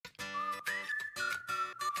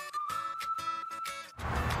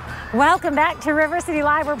Welcome back to River City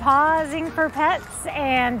Live. We're pausing for pets,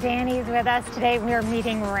 and Danny's with us today. We're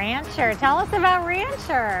meeting Rancher. Tell us about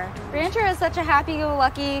Rancher. Rancher is such a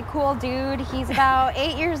happy-go-lucky, cool dude. He's about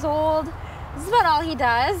 8 years old. This is about all he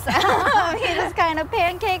does. He just kind of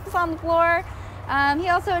pancakes on the floor. He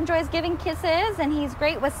also enjoys giving kisses, and he's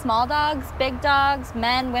great with small dogs, big dogs,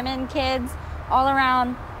 men, women, kids, all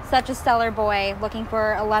around. Such a stellar boy looking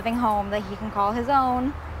for a loving home that he can call his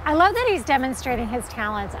own. I love that he's demonstrating his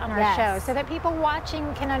talents on our Yes. show so that people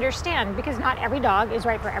watching can understand, because not every dog is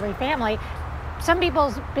right for every family. Some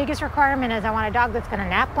people's biggest requirement is, I want a dog that's going to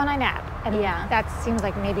nap when I nap. And Yeah. that seems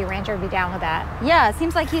like maybe Rancher would be down with that. Yeah, it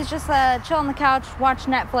seems like he's just a chill on the couch, watch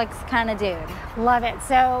Netflix kind of dude. Love it.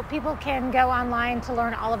 So people can go online to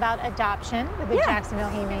learn all about adoption with the Yeah. Jacksonville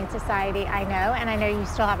Humane Society, I know. And I know you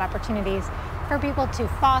still have opportunities for people to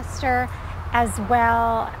foster as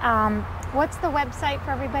well. What's the website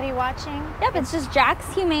for everybody watching? Yep, it's just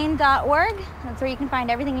jackshumane.org. That's where you can find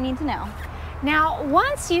everything you need to know. Now,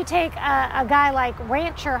 once you take a guy like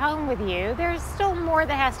Rancher home with you, there's still more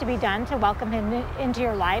that has to be done to welcome him into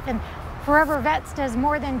your life. And Forever Vets does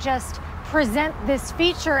more than just present this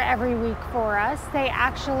feature every week for us. They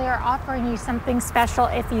actually are offering you something special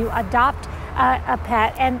if you adopt a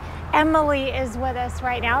pet. And Emily is with us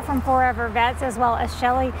right now from Forever Vets, as well as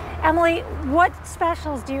Shelly. Emily, what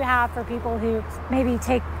specials do you have for people who maybe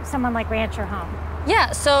take someone like Rancher home?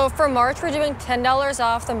 Yeah, so for March, we're doing $10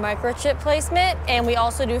 off the microchip placement, and we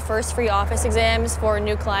also do first free office exams for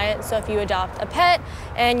new clients. So if you adopt a pet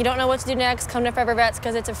and you don't know what to do next, come to Forever Vets,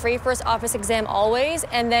 because it's a free first office exam always,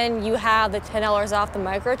 and then you have the $10 off the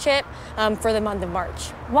microchip for the month of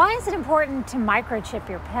March. Why is it important to microchip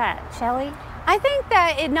your pet, Shelly? I think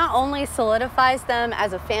that it not only solidifies them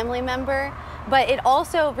as a family member, but it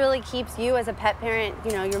also really keeps you as a pet parent,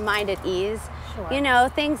 you know, your mind at ease. Sure. You know,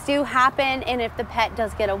 things do happen, and if the pet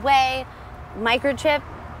does get away, microchip,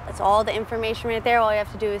 that's all the information right there. All you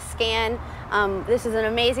have to do is scan. This is an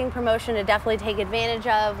amazing promotion to definitely take advantage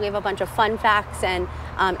of. We have a bunch of fun facts and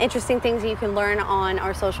interesting things that you can learn on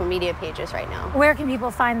our social media pages right now. Where can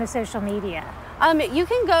people find the social media? You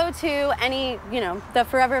can go to any, the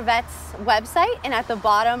Forever Vets website, and at the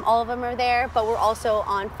bottom, all of them are there. But we're also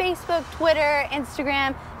on Facebook, Twitter,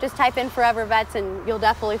 Instagram. Just type in Forever Vets and you'll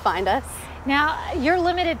definitely find us. Now, your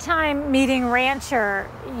limited time meeting Rancher,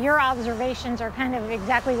 your observations are kind of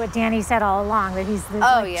exactly what Danny said all along, that he's the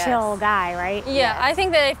yes. chill guy, right? Yeah, Yes. I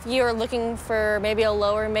think that if you're looking for maybe a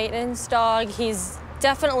lower maintenance dog, he's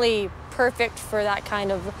definitely perfect for that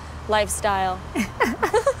kind of lifestyle.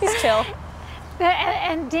 He's chill.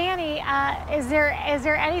 And Danny, is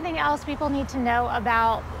there anything else people need to know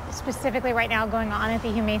about specifically right now going on at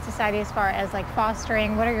the Humane Society as far as like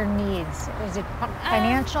fostering? What are your needs? Is it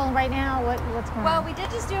financial right now? What's going on? Well, we did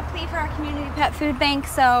just do a plea for our community pet food bank,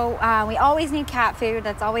 so we always need cat food.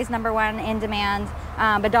 That's always #1 in demand,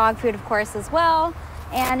 but dog food, of course, as well.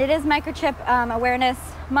 And it is Microchip Awareness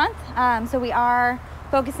Month, so we are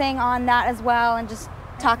focusing on that as well, and just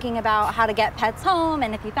talking about how to get pets home,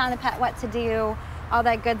 and if you found a pet, what to do, all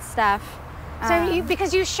that good stuff. So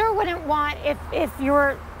because you sure wouldn't want, if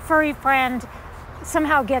your furry friend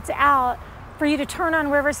somehow gets out, for you to turn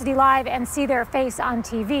on River City Live and see their face on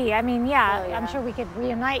TV. I mean, yeah, I'm sure we could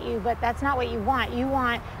reunite you, but that's not what you want. You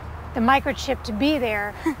want the microchip to be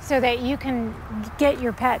there so that you can get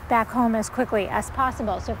your pet back home as quickly as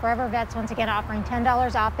possible. So Forever Vets, once again, offering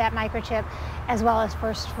 $10 off that microchip, as well as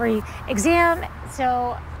first free exam.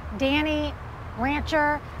 So Danny,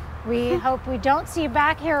 Rancher, we hope we don't see you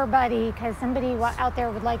back here, buddy, because somebody out there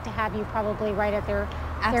would like to have you probably right at their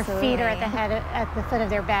feet or at the foot of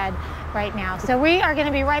their bed right now. So we are going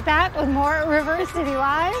to be right back with more River City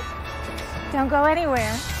Live. Don't go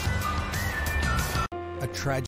anywhere. A tragic